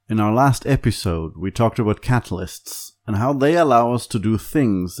In our last episode, we talked about catalysts and how they allow us to do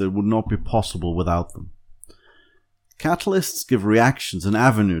things that would not be possible without them. Catalysts give reactions an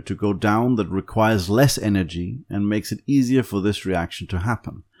avenue to go down that requires less energy and makes it easier for this reaction to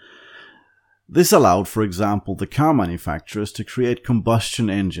happen. This allowed, for example, the car manufacturers to create combustion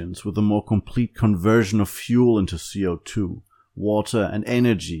engines with a more complete conversion of fuel into CO2, water, and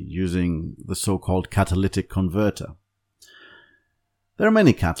energy using the so-called catalytic converter. There are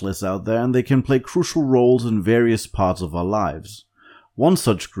many catalysts out there, and they can play crucial roles in various parts of our lives. One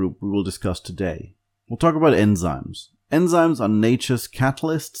such group we will discuss today. We'll talk about enzymes. Enzymes are nature's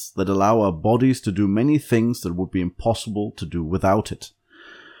catalysts that allow our bodies to do many things that would be impossible to do without it.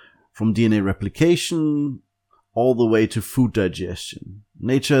 From DNA replication all the way to food digestion,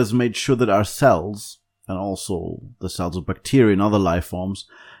 nature has made sure that our cells, and also the cells of bacteria and other life forms,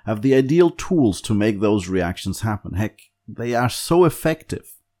 have the ideal tools to make those reactions happen. Heck, they are so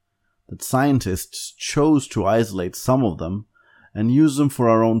effective that scientists chose to isolate some of them and use them for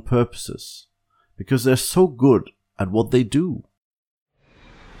our own purposes, because they're so good at what they do.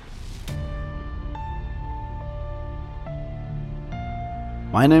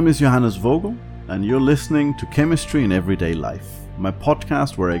 My name is Johannes Vogel, and you're listening to Chemistry in Everyday Life, my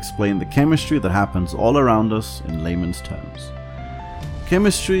podcast where I explain the chemistry that happens all around us in layman's terms.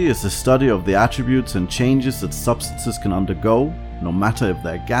 Chemistry is the study of the attributes and changes that substances can undergo, no matter if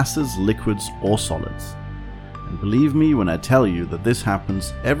they're gases, liquids, or solids. And believe me when I tell you that this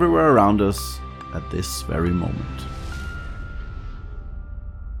happens everywhere around us at this very moment.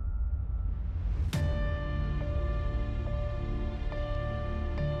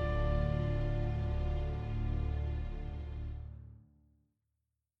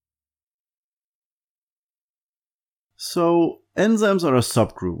 So, enzymes are a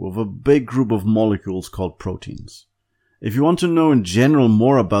subgroup of a big group of molecules called proteins. If you want to know in general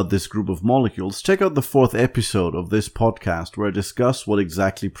more about this group of molecules, check out the 4th episode of this podcast where I discuss what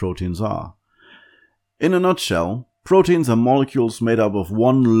exactly proteins are. In a nutshell, proteins are molecules made up of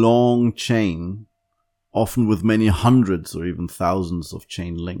one long chain, often with many hundreds or even thousands of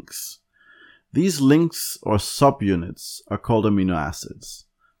chain links. These links or subunits are called amino acids.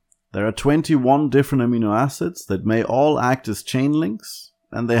 There are 21 different amino acids that may all act as chain links,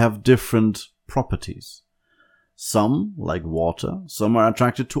 and they have different properties. Some, like water, some are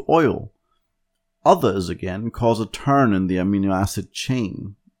attracted to oil. Others, again, cause a turn in the amino acid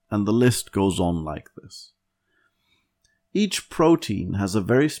chain, and the list goes on like this. Each protein has a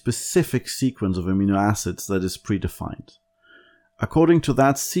very specific sequence of amino acids that is predefined. According to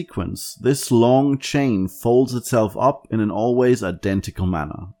that sequence, this long chain folds itself up in an always identical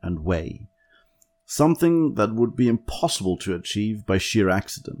manner and way, something that would be impossible to achieve by sheer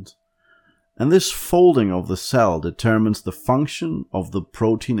accident. And this folding of the cell determines the function of the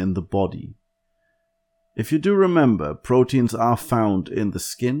protein in the body. If you do remember, proteins are found in the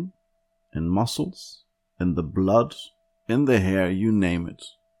skin, in muscles, in the blood, in the hair, you name it.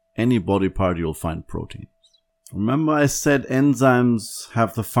 Any body part you'll find protein. Remember I said enzymes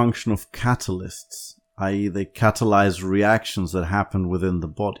have the function of catalysts, i.e. they catalyze reactions that happen within the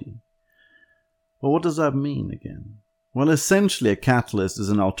body. But what does that mean again? Well, essentially a catalyst is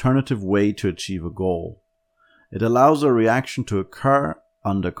an alternative way to achieve a goal. It allows a reaction to occur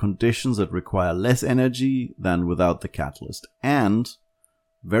under conditions that require less energy than without the catalyst. And,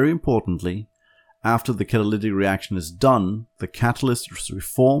 very importantly, after the catalytic reaction is done, the catalyst is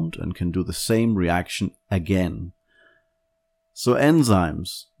reformed and can do the same reaction again. So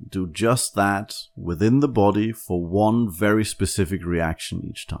enzymes do just that within the body for one very specific reaction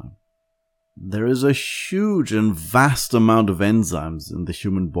each time. There is a huge and vast amount of enzymes in the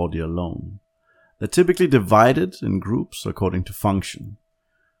human body alone. They're typically divided in groups according to function.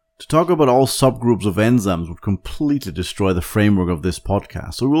 To talk about all subgroups of enzymes would completely destroy the framework of this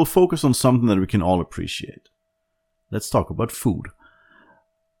podcast, so we'll focus on something that we can all appreciate. Let's talk about food.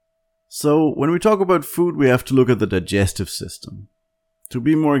 So, when we talk about food, we have to look at the digestive system. To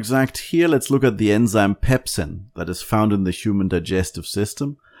be more exact here, let's look at the enzyme pepsin that is found in the human digestive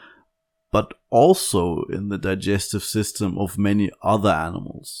system, but also in the digestive system of many other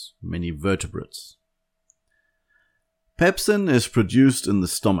animals, many vertebrates. Pepsin is produced in the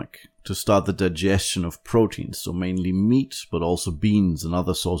stomach to start the digestion of proteins, so mainly meat, but also beans and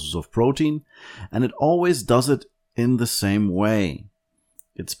other sources of protein, and it always does it in the same way.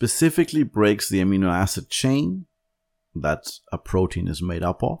 It specifically breaks the amino acid chain that a protein is made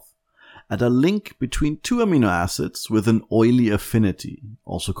up of, at a link between two amino acids with an oily affinity,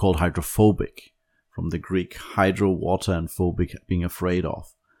 also called hydrophobic, from the Greek hydro, water, and phobic, being afraid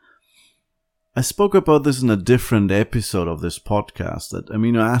of. I spoke about this in a different episode of this podcast, that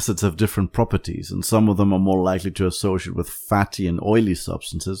amino acids have different properties, and some of them are more likely to associate with fatty and oily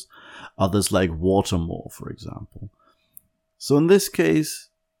substances, others like water more, for example. So in this case,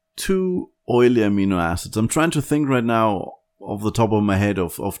 2 oily amino acids. I'm trying to think right now off the top of my head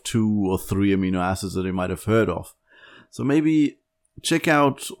of 2 or 3 amino acids that you might have heard of. So maybe check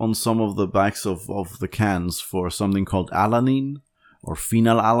out on some of the backs of the cans for something called alanine, or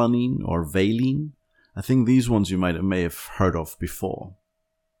phenylalanine, or valine. I think these ones you may have heard of before.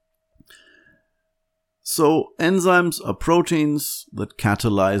 So enzymes are proteins that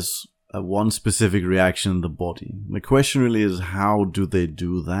catalyze one specific reaction in the body. The question really is, how do they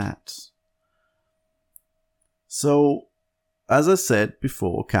do that? So, as I said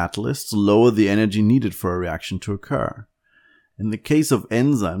before, catalysts lower the energy needed for a reaction to occur. In the case of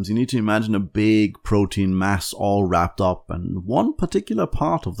enzymes, you need to imagine a big protein mass all wrapped up, and one particular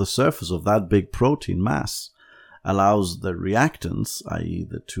part of the surface of that big protein mass allows the reactants, i.e.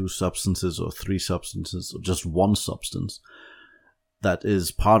 the 2 substances or 3 substances or just one substance that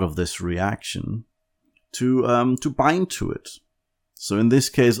is part of this reaction, to bind to it. So in this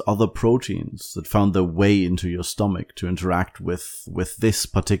case, other proteins that found their way into your stomach to interact with this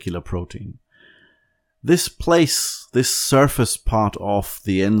particular protein. This place, this surface part of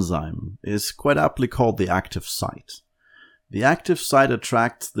the enzyme, is quite aptly called the active site. The active site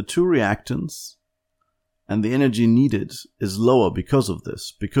attracts the 2 reactants, and the energy needed is lower because of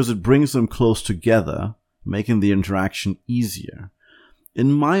this, because it brings them close together, making the interaction easier.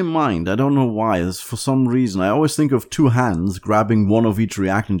 In my mind, I don't know why, for some reason, I always think of 2 hands grabbing one of each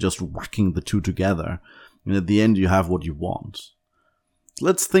reactant, just whacking the 2 together, and at the end you have what you want.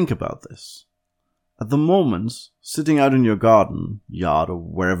 Let's think about this. At the moment, sitting out in your garden, yard, or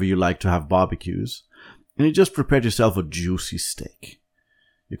wherever you like to have barbecues, and you just prepared yourself a juicy steak.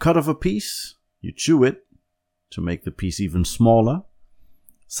 You cut off a piece, you chew it to make the piece even smaller.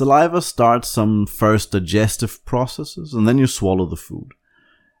 Saliva starts some first digestive processes, and then you swallow the food.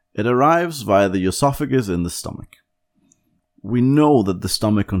 It arrives via the esophagus in the stomach. We know that the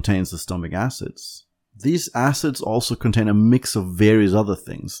stomach contains the stomach acids. These acids also contain a mix of various other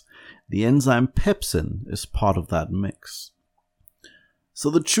things. The enzyme pepsin is part of that mix. So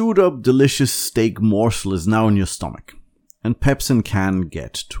the chewed up delicious steak morsel is now in your stomach, and pepsin can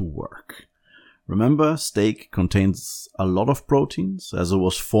get to work. Remember, steak contains a lot of proteins, as it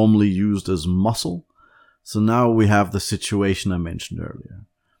was formerly used as muscle, so now we have the situation I mentioned earlier.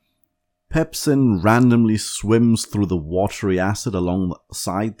 Pepsin randomly swims through the watery acid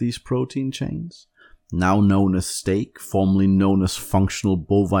alongside these protein chains, now known as steak, formerly known as functional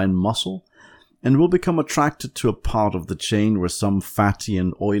bovine muscle, and will become attracted to a part of the chain where some fatty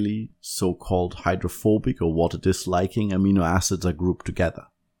and oily, so-called hydrophobic or water-disliking amino acids are grouped together.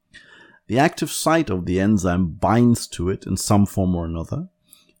 The active site of the enzyme binds to it in some form or another,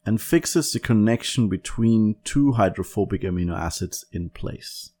 and fixes the connection between 2 hydrophobic amino acids in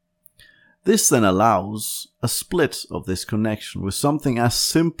place. This then allows a split of this connection with something as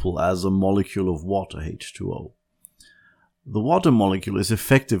simple as a molecule of water, H2O. The water molecule is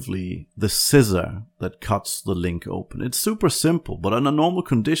effectively the scissor that cuts the link open. It's super simple, but under normal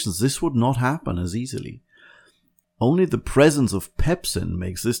conditions this would not happen as easily. Only the presence of pepsin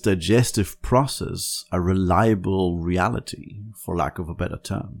makes this digestive process a reliable reality, for lack of a better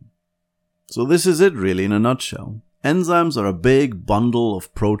term. So this is it really in a nutshell. Enzymes are a big bundle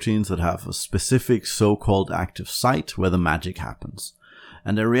of proteins that have a specific so-called active site where the magic happens,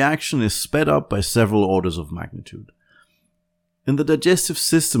 and a reaction is sped up by several orders of magnitude. In the digestive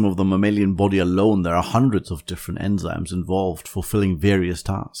system of the mammalian body alone, there are hundreds of different enzymes involved fulfilling various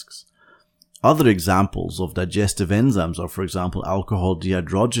tasks. Other examples of digestive enzymes are, for example, alcohol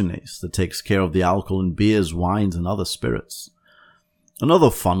dehydrogenase that takes care of the alcohol in beers, wines, and other spirits.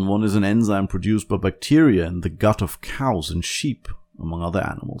 Another fun one is an enzyme produced by bacteria in the gut of cows and sheep, among other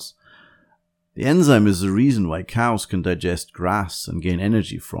animals. The enzyme is the reason why cows can digest grass and gain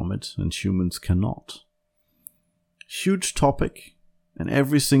energy from it, and humans cannot. Huge topic, and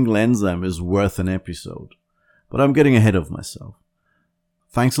every single enzyme is worth an episode, but I'm getting ahead of myself.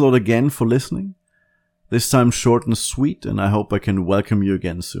 Thanks a lot again for listening. This time short and sweet, and I hope I can welcome you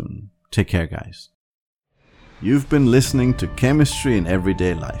again soon. Take care, guys. You've been listening to Chemistry in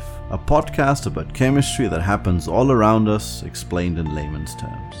Everyday Life, a podcast about chemistry that happens all around us, explained in layman's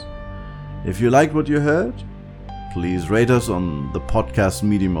terms. If you liked what you heard, please rate us on the podcast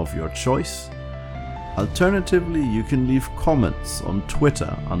medium of your choice. Alternatively, you can leave comments on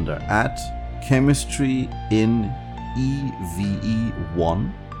Twitter under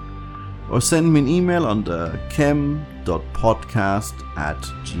 @chemistryinEVE1 or send me an email under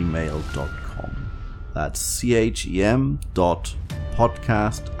chem.podcast@gmail.com. That's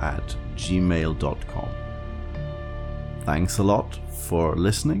chem.podcast@gmail.com. Thanks a lot for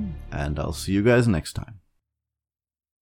listening, and I'll see you guys next time.